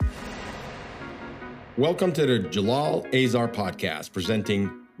Welcome to the Jalal Azar podcast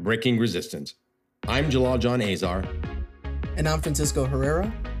presenting Breaking Resistance. I'm Jalal John Azar. And I'm Francisco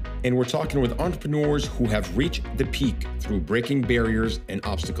Herrera. And we're talking with entrepreneurs who have reached the peak through breaking barriers and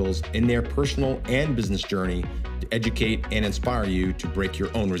obstacles in their personal and business journey to educate and inspire you to break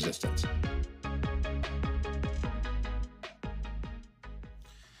your own resistance.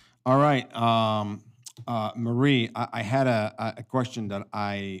 All right. Marie, I had a question that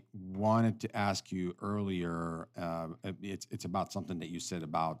I wanted to ask you earlier. It's about something that you said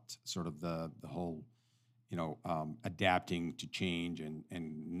about sort of the whole, adapting to change and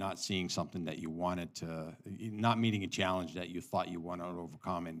not seeing something that you wanted to, not meeting a challenge that you thought you wanted to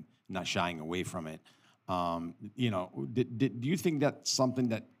overcome and not shying away from it. Do you think that's something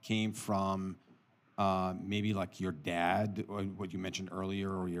that came from maybe like your dad, or what you mentioned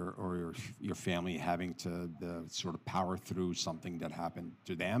earlier, or your family having to sort of power through something that happened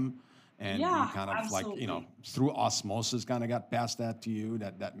to them, and you kind of absolutely. like through osmosis kind of got past that to you,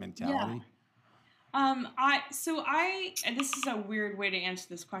 that mentality? And this is a weird way to answer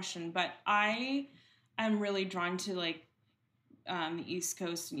this question, but I am really drawn to the East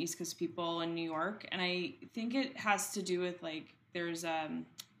Coast and East Coast people in New York, and I think it has to do with there's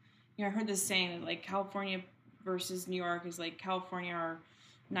I heard this saying that like California versus New York is like California are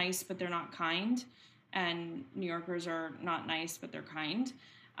nice but they're not kind, and New Yorkers are not nice but they're kind.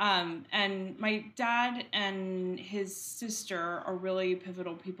 And my dad and his sister are really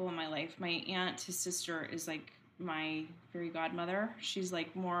pivotal people in my life. My aunt, his sister, is like my fairy godmother. She's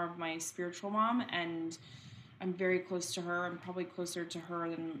like more of my spiritual mom, and I'm very close to her. I'm probably closer to her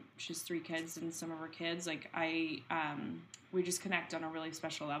than she's 3 kids and some of her kids. We just connect on a really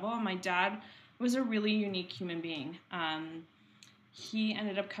special level. And my dad was a really unique human being. He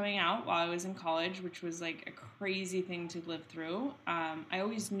ended up coming out while I was in college, which was like a crazy thing to live through. I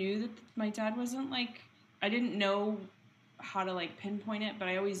always knew that my dad wasn't I didn't know how to pinpoint it, but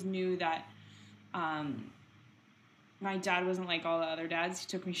I always knew that my dad wasn't like all the other dads. He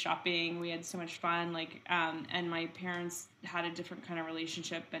took me shopping. We had so much fun. And my parents had a different kind of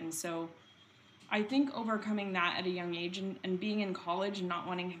relationship. And so I think overcoming that at a young age and being in college and not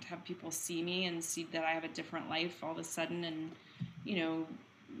wanting to have people see me and see that I have a different life all of a sudden, and,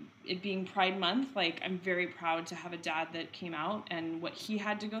 it being Pride Month, I'm very proud to have a dad that came out, and what he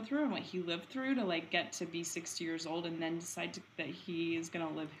had to go through and what he lived through to get to be 60 years old and then decide that he is going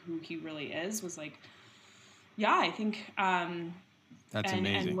to live who he really is was I think That's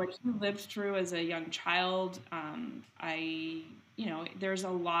amazing. And what he lived through as a young child, there's a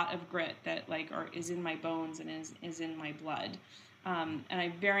lot of grit that is in my bones and is in my blood. And I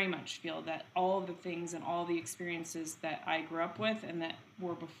very much feel that all of the things and all the experiences that I grew up with and that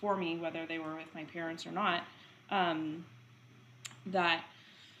were before me, whether they were with my parents or not,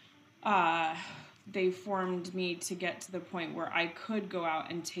 they formed me to get to the point where I could go out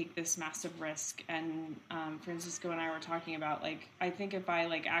and take this massive risk. And Francisco and I were talking about, I think if I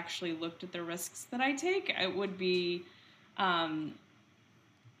actually looked at the risks that I take, it would be,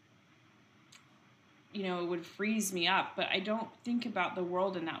 it would freeze me up. But I don't think about the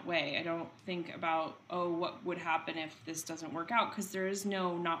world in that way. I don't think about, what would happen if this doesn't work out? Because there is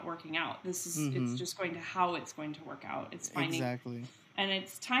no not working out. This is, it's just going to how it's going to work out. It's finding... Exactly. And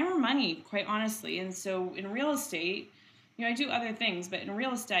it's time or money, quite honestly. And so in real estate, I do other things, but in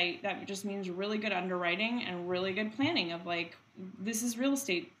real estate, that just means really good underwriting and really good planning of this is real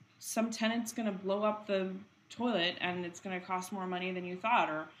estate. Some tenant's going to blow up the toilet and it's going to cost more money than you thought,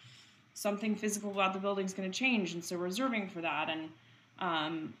 or something physical about the building is going to change. And so reserving for that. And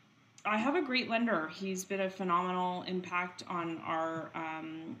I have a great lender. He's been a phenomenal impact on our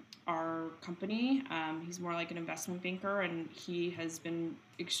company. He's more like an investment banker, and he has been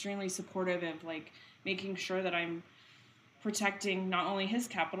extremely supportive of making sure that I'm protecting not only his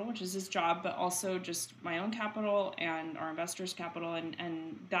capital, which is his job, but also just my own capital and our investors' capital.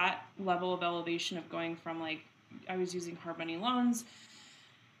 And that level of elevation of going from I was using hard money loans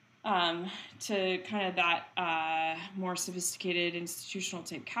to kind of that more sophisticated institutional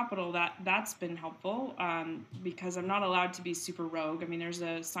type capital, that's been helpful because I'm not allowed to be super rogue. I mean, there's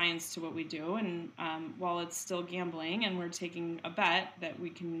a science to what we do, and while it's still gambling and we're taking a bet that we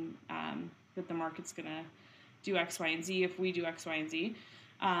can that the market's gonna do X, Y, and Z if we do X, Y, and Z.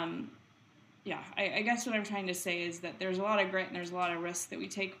 I guess what I'm trying to say is that there's a lot of grit and there's a lot of risk that we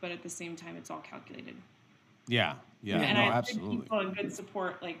take, but at the same time, it's all calculated. Yeah. And no, I have absolutely. good people and good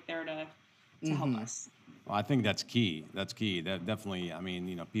support there to help us. Well, I think that's key. That's key. That definitely. I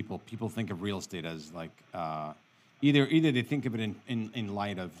mean, people think of real estate as either they think of it in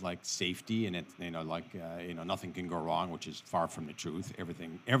light of like safety and it's like nothing can go wrong, which is far from the truth.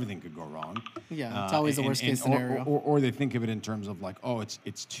 Everything could go wrong. Yeah, it's always the worst case scenario. Or they think of it in terms of like, oh,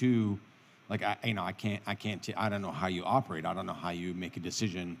 it's too, like I don't know how you operate. I don't know how you make a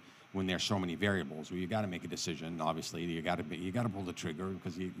decision when there's so many variables. Well, you got to make a decision. Obviously, you got to pull the trigger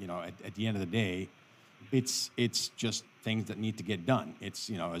because at the end of the day, it's just things that need to get done. It's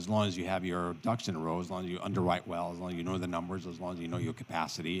as long as you have your ducks in a row, as long as you underwrite well, as long as you know the numbers, as long as you know your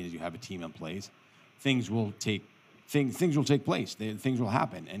capacity, as you have a team in place, things will take place. Things will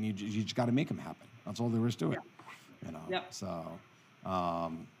happen, and you just got to make them happen. That's all there is to it. Yep. So,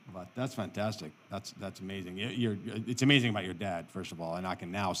 but that's fantastic. That's amazing. It's amazing about your dad, first of all, and I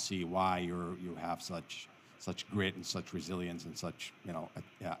can now see why you have such grit and such resilience and such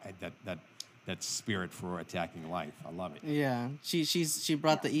that spirit for attacking life. I love it. Yeah, she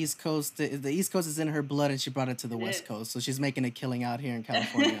brought the East Coast. The East Coast is in her blood, and she brought it to the West Coast. So she's making a killing out here in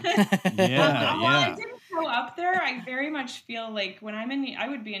California. Well, I didn't grow up there. I very much feel like when I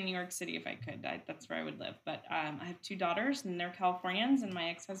would be in New York City if I could. That's where I would live. But I have 2 daughters, and they're Californians, and my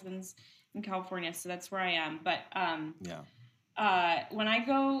ex-husband's in California, so that's where I am. But when I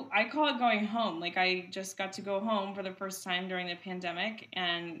go, I call it going home. Like I just got to go home for the first time during the pandemic,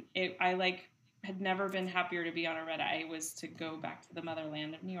 and I had never been happier to be on a red eye. Was to go back to the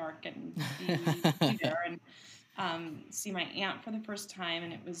motherland of New York and be there and see my aunt for the first time.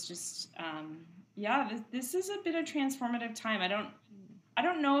 And it was just, this is a bit of transformative time. I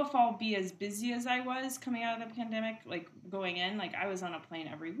don't know if I'll be as busy as I was coming out of the pandemic, like going in, like I was on a plane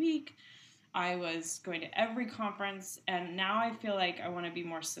every week. I was going to every conference, and now I feel like I want to be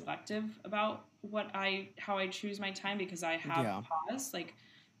more selective about how I choose my time, because I have paused. Like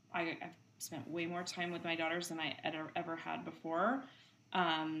I've spent way more time with my daughters than I ever had before.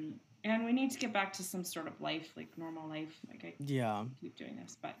 And we need to get back to some sort of life, like normal life. Like I keep doing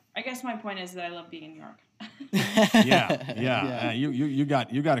this, but I guess my point is that I love being in New York.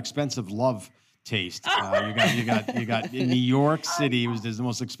 You got expensive love taste. You got New York City, which is the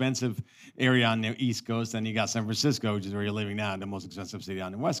most expensive area on the East Coast, and you got San Francisco, which is where you're living now, the most expensive city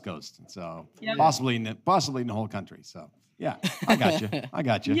on the West Coast. So possibly in the whole country. So. Yeah, I got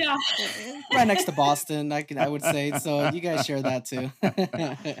you. Yeah, right next to Boston, I would say. So you guys share that too.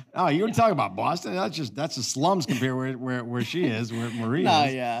 Oh, you were talking about Boston? That's the slums compared where she is, where Marie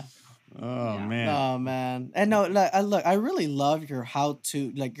is. Yeah. Oh man. Oh man. And no, look, I really love your how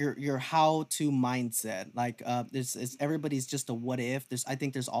to mindset. Like it's everybody's just a what if. I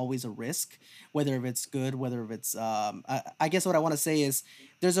think there's always a risk, whether if it's good, whether if it's I guess what I want to say is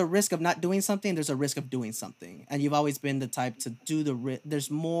there's a risk of not doing something, there's a risk of doing something. And you've always been the type to do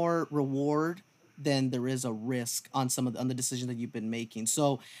there's more reward than there is a risk on on the decisions that you've been making.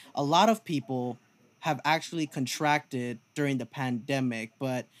 So a lot of people have actually contracted during the pandemic,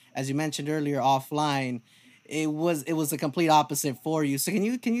 but as you mentioned earlier offline, it was a complete opposite for you. So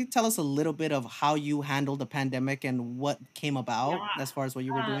can you tell us a little bit of how you handled the pandemic and what came about as far as what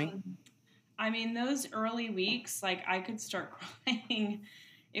you were doing? I mean, those early weeks, like I could start crying.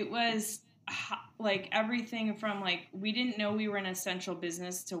 It was like everything from like we didn't know we were an essential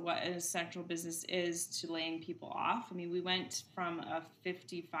business to what an essential business is to laying people off. I mean, we went from a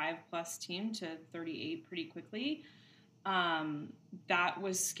 55 plus team to 38 pretty quickly. That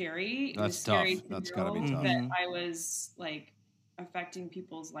was scary. That's tough. That's gotta be tough. That I was like affecting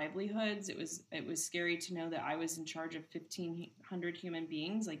people's livelihoods. It was scary to know that I was in charge of 1,500 human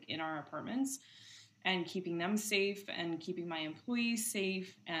beings, like in our apartments, and keeping them safe and keeping my employees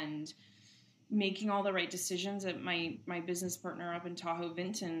safe and making all the right decisions. At my business partner up in Tahoe,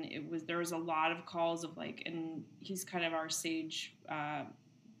 Vinton, there was a lot of calls of like, and he's kind of our sage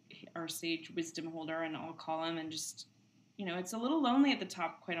wisdom holder, and I'll call him and just, it's a little lonely at the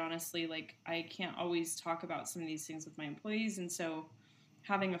top, quite honestly. Like I can't always talk about some of these things with my employees. And so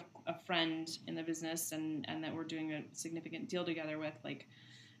having a friend in the business and that we're doing a significant deal together with, like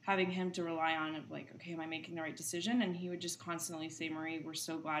having him to rely on of like, okay, am I making the right decision? And he would just constantly say, Marie, we're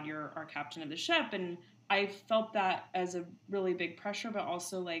so glad you're our captain of the ship. And I felt that as a really big pressure, but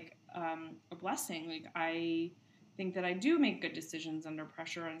also like a blessing. Like I think that I do make good decisions under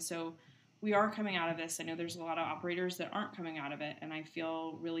pressure. And so we are coming out of this. I know there's a lot of operators that aren't coming out of it. And I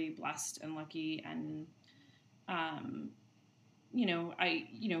feel really blessed and lucky. And,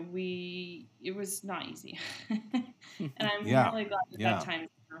 it was not easy. And I'm really glad that time.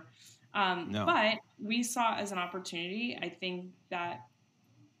 But we saw it as an opportunity. I think that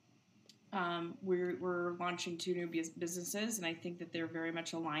we're launching 2 new businesses, and I think that they're very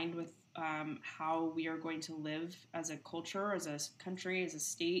much aligned with how we are going to live as a culture, as a country, as a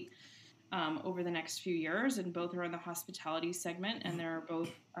state. over the next few years, and both are in the hospitality segment, and they're both,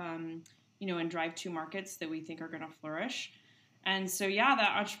 in drive-to markets that we think are going to flourish. And so, yeah,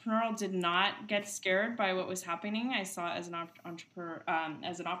 that entrepreneurial did not get scared by what was happening. I saw it as an entrepreneur,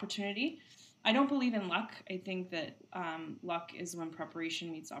 as an opportunity. I don't believe in luck. I think that luck is when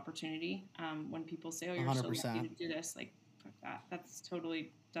preparation meets opportunity. When people say, "Oh, you're so lucky to do this," like, fuck that. That's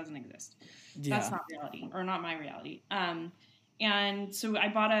totally doesn't exist. Yeah. That's not reality, or not my reality. And so I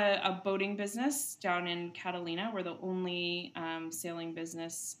bought a boating business down in Catalina. We're the only sailing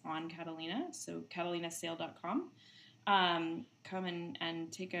business on Catalina, so catalinasail.com. Come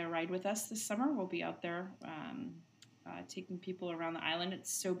and take a ride with us this summer. We'll be out there taking people around the island.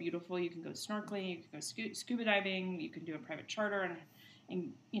 It's so beautiful. You can go snorkeling, you can go scuba diving, you can do a private charter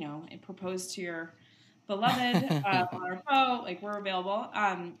and propose to your beloved on our boat. Like, we're available.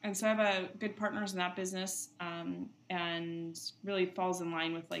 And so I have a good partners in that business, and really falls in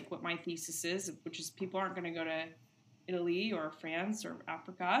line with like what my thesis is, which is people aren't going to go to Italy or France or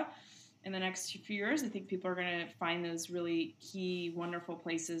Africa in the next few years. I think people are going to find those really key, wonderful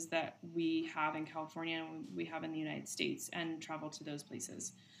places that we have in California and we have in the United States, and travel to those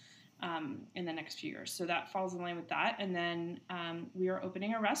places in the next few years. So that falls in line with that. And then we are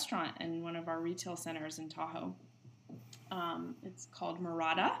opening a restaurant in one of our retail centers in Tahoe. It's called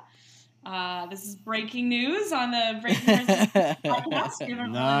Murata. This is breaking news on the Breaking News podcast.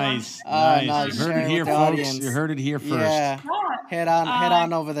 Nice. You heard it here, folks. Audience. You heard it here first. Yeah. Head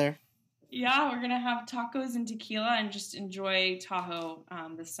on over there. Yeah, we're gonna have tacos and tequila and just enjoy Tahoe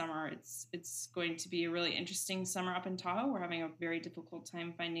this summer. It's going to be a really interesting summer up in Tahoe. We're having a very difficult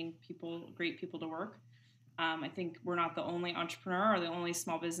time finding great people to work. I think we're not the only entrepreneur or the only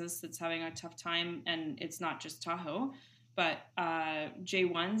small business that's having a tough time, and it's not just Tahoe. But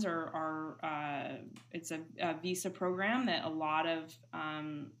J1s it's a visa program that a lot of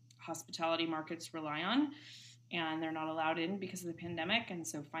hospitality markets rely on, and they're not allowed in because of the pandemic. And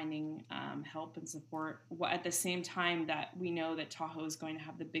so finding help and support at the same time that we know that Tahoe is going to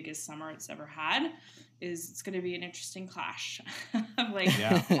have the biggest summer it's ever had, it's going to be an interesting clash of like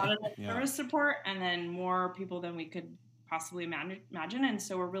a lot of service support and then more people than we could possibly imagine. And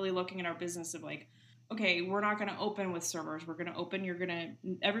so we're really looking at our business of like, okay, we're not going to open with servers. We're going to open.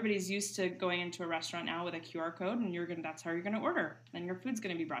 Everybody's used to going into a restaurant now with a QR code, and that's how you're going to order, and your food's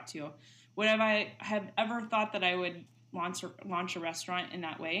going to be brought to you. Would I have ever thought that I would launch a restaurant in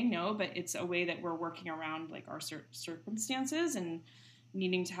that way? No, but it's a way that we're working around like our circumstances and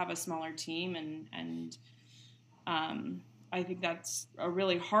needing to have a smaller team, and I think that's a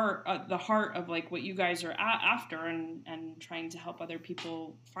really the heart of like what you guys are after and trying to help other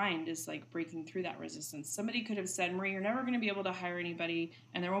people find is like breaking through that resistance. Somebody could have said, Marie, you're never going to be able to hire anybody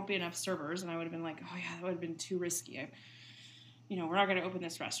and there won't be enough servers. And I would have been like, oh yeah, that would have been too risky. We're not going to open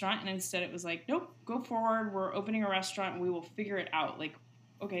this restaurant. And instead it was like, nope, go forward. We're opening a restaurant and we will figure it out. Like,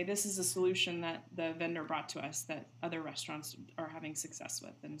 okay, this is a solution that the vendor brought to us that other restaurants are having success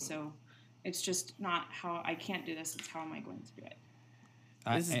with. And so it's just not how I can't do this. It's how am I going to do it?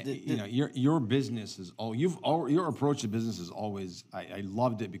 Your business is your approach to business is always. I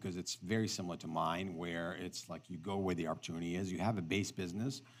loved it because it's very similar to mine, where it's like you go where the opportunity is. You have a base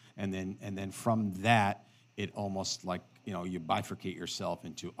business, and then from that, it almost like you bifurcate yourself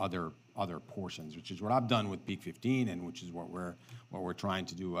into other portions, which is what I've done with Peak 15, and which is what we're trying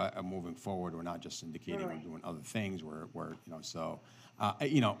to do moving forward. We're not just syndicating; we're doing other things.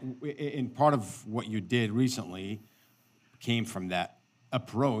 And part of what you did recently came from that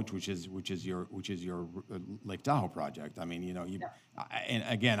approach, which is your Lake Tahoe project. I mean, and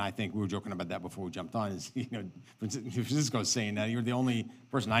again, I think we were joking about that before we jumped on. Is Francisco's saying that you're the only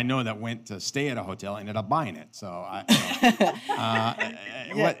person I know that went to stay at a hotel and ended up buying it. So that's.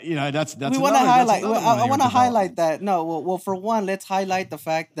 We want to highlight. I want to highlight that. No, well, for one, let's highlight the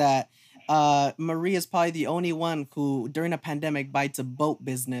fact that Marie is probably the only one who, during a pandemic, bites a boat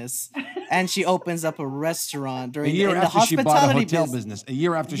business, and she opens up a restaurant during a year after the she bought a hotel business. A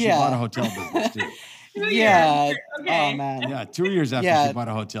year after she bought a hotel business too. Yeah. Okay. Oh man. Yeah, 2 years after she bought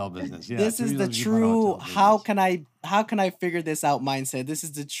a hotel business. Yeah. This is the true. How can I figure this out mindset? This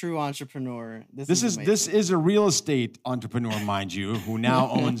is the true entrepreneur. This is a real estate entrepreneur, mind you, who now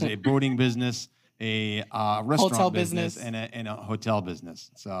owns a boating business, a restaurant hotel business, and a hotel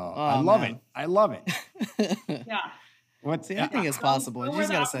business. So I love it. Yeah. Anything is possible. You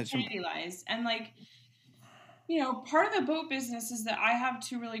just gotta set your lies. And like, part of the boat business is that I have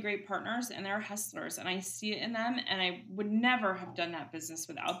two really great partners and they're hustlers and I see it in them, and I would never have done that business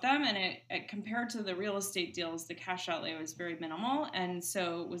without them. And it compared to the real estate deals, the cash outlay was very minimal. And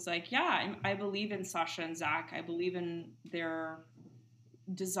so it was like, I believe in Sasha and Zach. I believe in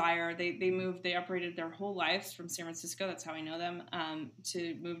desire. They operated their whole lives from San Francisco. That's how I know them.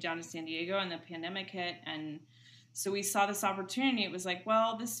 To move down to San Diego, and the pandemic hit, and so we saw this opportunity. It was like,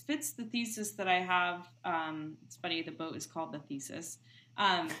 well, this fits the thesis that I have. It's funny, the boat is called The Thesis,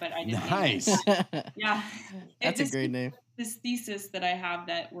 but I didn't. Nice. Yeah, That's a great name. This thesis that I have,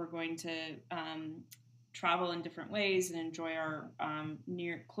 that we're going to travel in different ways and enjoy our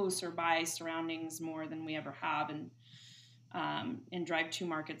closer by surroundings more than we ever have, and drive to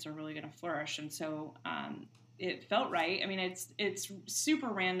markets are really going to flourish. And so it felt right. I mean, it's super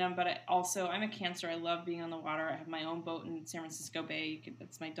random, but I'm a Cancer. I love being on the water. I have my own boat in San Francisco Bay.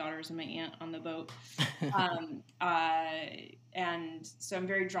 That's my daughters and my aunt on the boat. And so I'm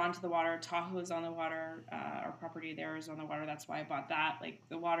very drawn to the water. Tahoe is on the water. Our property there is on the water. That's why I bought that. Like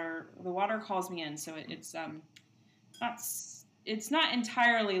the water calls me in. So it's not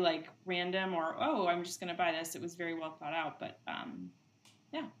entirely like random or, oh, I'm just going to buy this. It was very well thought out, but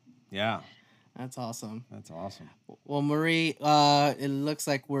yeah. Yeah. That's awesome. That's awesome. Well, Marie, it looks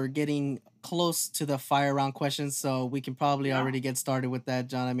like we're getting close to the fire round questions, so we can probably already get started with that,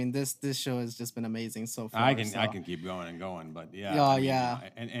 John. I mean, this show has just been amazing so far. I can keep going and going, but yeah. Oh, I mean, yeah.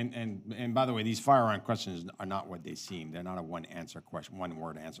 And by the way, these fire round questions are not what they seem. They're not a one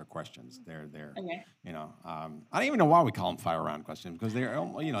word answer questions. They're Okay. you know, I don't even know why we call them fire round questions, because they're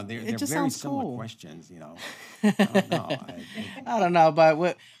they're very sounds similar cool. questions. You know, I don't know. I don't know, but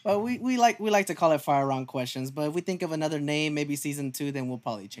we like to call it fire round questions. But if we think of another name, maybe season 2, then we'll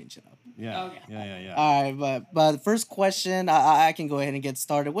probably change it up. Yeah. Okay. Yeah. All right, but the first question, I can go ahead and get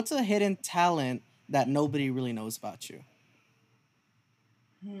started. What's a hidden talent that nobody really knows about you?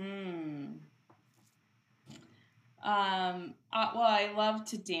 Well, I love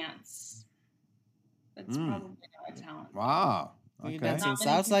to dance. That's probably not a talent. Wow. Are you Okay. dancing Not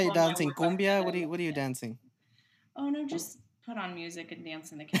many salsa? You people in my dancing work cumbia? life What are you dancing? Oh no, just put on music and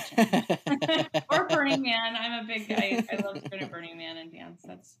dance in the kitchen. Or Burning Man. I love to go to Burning Man and dance.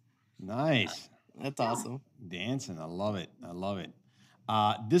 That's Nice. That's awesome. Dancing. I love it.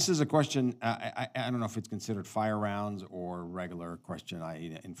 This is a question. I don't know if it's considered fire rounds or regular question.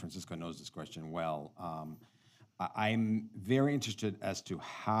 And Francisco knows this question well. I'm very interested as to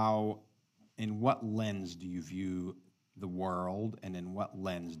in what lens do you view the world, and in what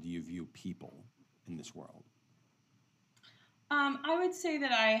lens do you view people in this world? I would say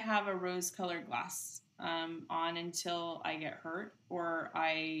that I have a rose-colored glass on until I get hurt or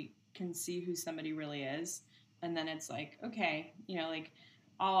I can see who somebody really is, and then it's like, okay, like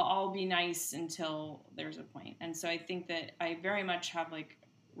I'll be nice until there's a point. And so I think that I very much have like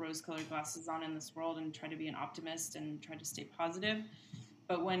rose-colored glasses on in this world and try to be an optimist and try to stay positive.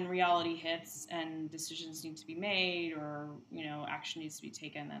 But when reality hits and decisions need to be made or action needs to be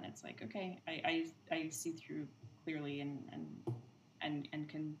taken, then it's like, okay, I see through clearly and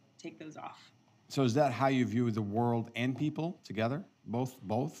can take those off. So is that how you view the world and people together? Both?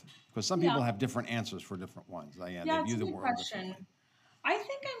 Because some people have different answers for different ones. They Yeah, view it's a the good world question. differently. I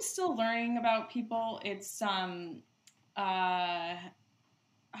think I'm still learning about people. It's I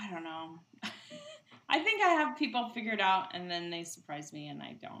don't know. I think I have people figured out, and then they surprise me, and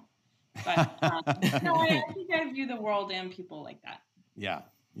I don't. But no, I think I view the world and people like that. Yeah.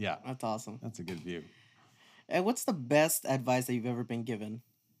 That's awesome. That's a good view. And what's the best advice that you've ever been given?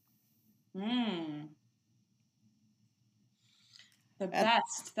 The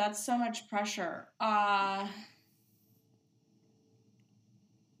best. That's so much pressure.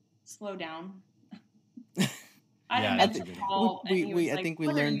 Slow down. I Yeah, didn't that's a mention good Paul, and he was I like, think we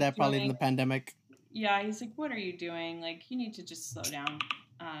 "What are learned you that probably in doing?" the pandemic. Yeah, he's like, "What are you doing? Like, you need to just slow down."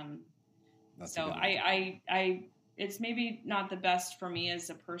 That's a So good one. I it's maybe not the best for me as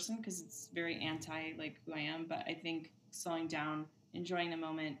a person because it's very anti like who I am. But I think slowing down, enjoying the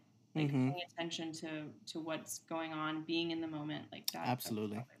moment, like paying attention to what's going on, being in the moment, like that.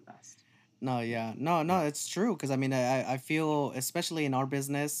 Absolutely. That's probably the best. No, it's true. Because I mean, I feel, especially in our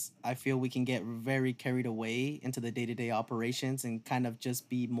business, I feel we can get very carried away into the day-to-day operations and kind of just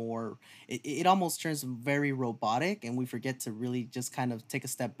be more, it almost turns very robotic, and we forget to really just kind of take a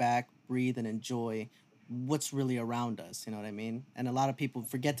step back, breathe, and enjoy what's really around us. You know what I mean? And a lot of people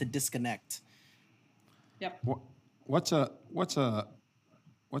forget to disconnect. Yep. What's a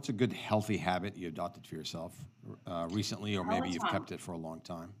good healthy habit you adopted for yourself recently, or maybe you've Peloton. kept it for a long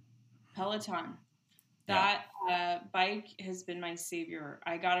time? Peloton. That bike has been my savior.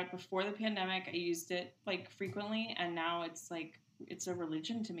 I got it before the pandemic. I used it like frequently, and now it's a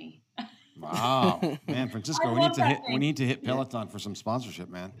religion to me. Wow, man, Francisco, I we need love to that hit we thing. need to hit Peloton for some sponsorship,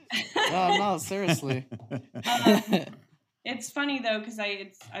 man. Oh no, seriously. It's funny though, because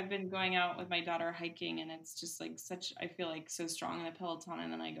I've been going out with my daughter hiking, and it's just like I feel like so strong in the Peloton,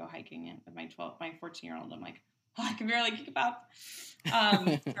 and then I go hiking and with my 14-year-old. I'm like, oh, I can barely kick up.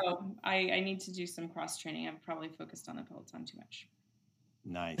 So I need to do some cross training. I've probably focused on the Peloton too much.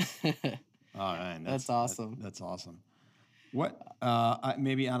 Nice. Oh man, That's awesome. That's awesome. What?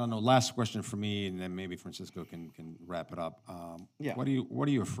 Maybe I don't know. Last question for me, and then maybe Francisco can wrap it up. Yeah. What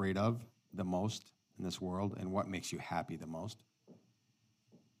are you afraid of the most in this world, and what makes you happy the most?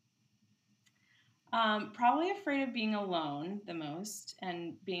 Probably afraid of being alone the most,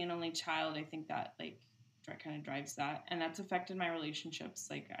 and being an only child. I think that kind of drives that, and that's affected my relationships.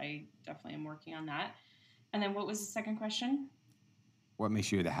 Like I definitely am working on that. And then what was the second question? What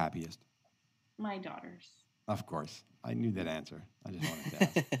makes you the happiest? My daughters. Of course. I knew that answer. I just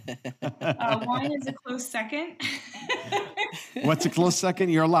wanted to ask. Wine is a close second. What's a close second?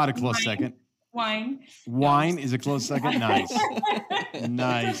 You're allowed a close second. Wine. Wine is a close second? Nice.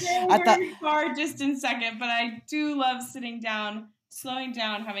 Nice. It's a very far distant second, but I do love sitting down, slowing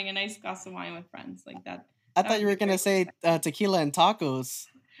down, having a nice glass of wine with friends like that. I thought you were going to say tequila and tacos.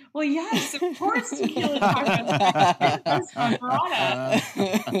 Well, yes, of course, tequila tacos.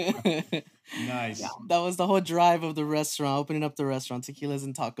 Nice. Yeah. That was the whole drive of the restaurant, opening up the restaurant, tequilas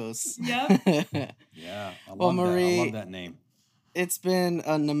and tacos. Yep. Yeah. I Well, love Marie, I love that name. It's been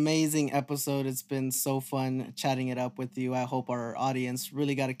an amazing episode. It's been so fun chatting it up with you. I hope our audience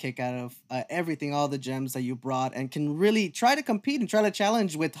really got a kick out of everything, all the gems that you brought, and can really try to compete and try to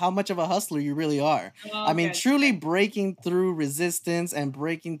challenge with how much of a hustler you really are. Oh, I mean, good. truly breaking through resistance and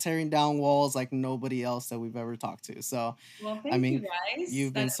tearing down walls like nobody else that we've ever talked to. So, well, thank you guys.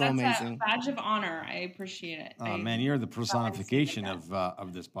 You've been so amazing. That's a badge of honor. I appreciate it. Oh man, you're the personification of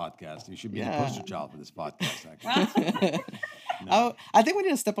this podcast. You should be the poster child for this podcast, actually. No. I think we need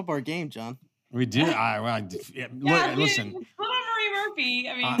to step up our game, John. We do. Listen. Marie Murphy.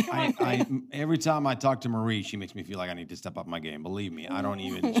 I mean, come on. Every time I talk to Marie, she makes me feel like I need to step up my game. Believe me, I don't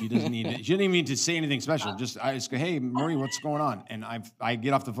even. She doesn't even need to say anything special. I just go, hey Marie, what's going on? And I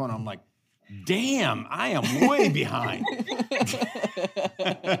get off the phone. And I'm like, damn, I am way behind.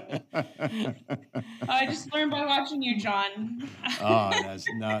 I just learned by watching you, John. That's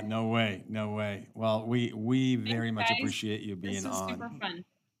no way. Well, we very much appreciate you being this was on. Super fun.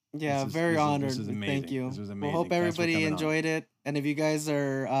 Yeah, very honored. This is amazing. Thank you. This was amazing. Well, hope everybody enjoyed it. And if you guys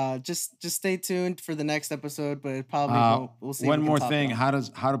are just stay tuned for the next episode, but probably we'll see. One more thing. How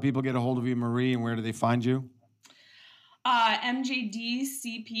do people get a hold of you, Marie, and where do they find you?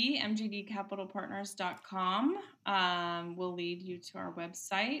 MJDCP, MJDcapitalpartners.com will lead you to our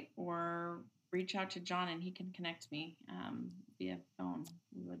website, or reach out to John and he can connect me via phone.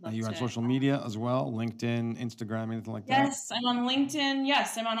 We would love Are you on social media as well? LinkedIn, Instagram, anything like that? Yes, I'm on LinkedIn.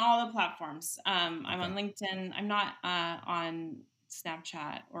 Yes, I'm on all the platforms. I'm on LinkedIn. I'm not on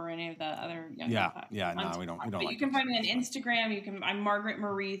Snapchat or any of the other younger platforms. No, we don't. But you can find me on Instagram. I'm Margaret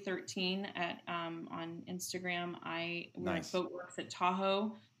Marie 13 on Instagram. We're at Boatworks at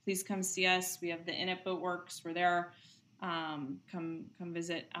Tahoe. Please come see us. We have the Inn at Boatworks. We're there. Come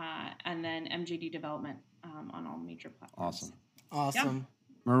visit. And then MJD Development on all major platforms. Awesome. Yeah.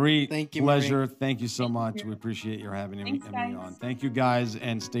 Marie, thank you. Pleasure. Marie. Thank you so much. We appreciate your having me guys. on. Thank you guys,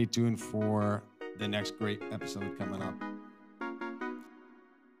 and stay tuned for the next great episode coming up.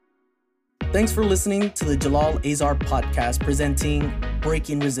 Thanks for listening to the Jalal Azar podcast presenting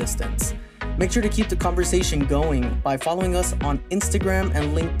Breaking Resistance. Make sure to keep the conversation going by following us on Instagram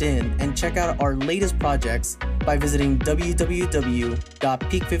and LinkedIn, and check out our latest projects by visiting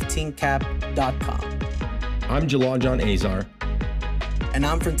www.peak15cap.com. I'm Jalal John Azar. And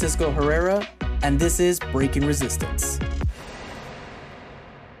I'm Francisco Herrera, and this is Breaking Resistance.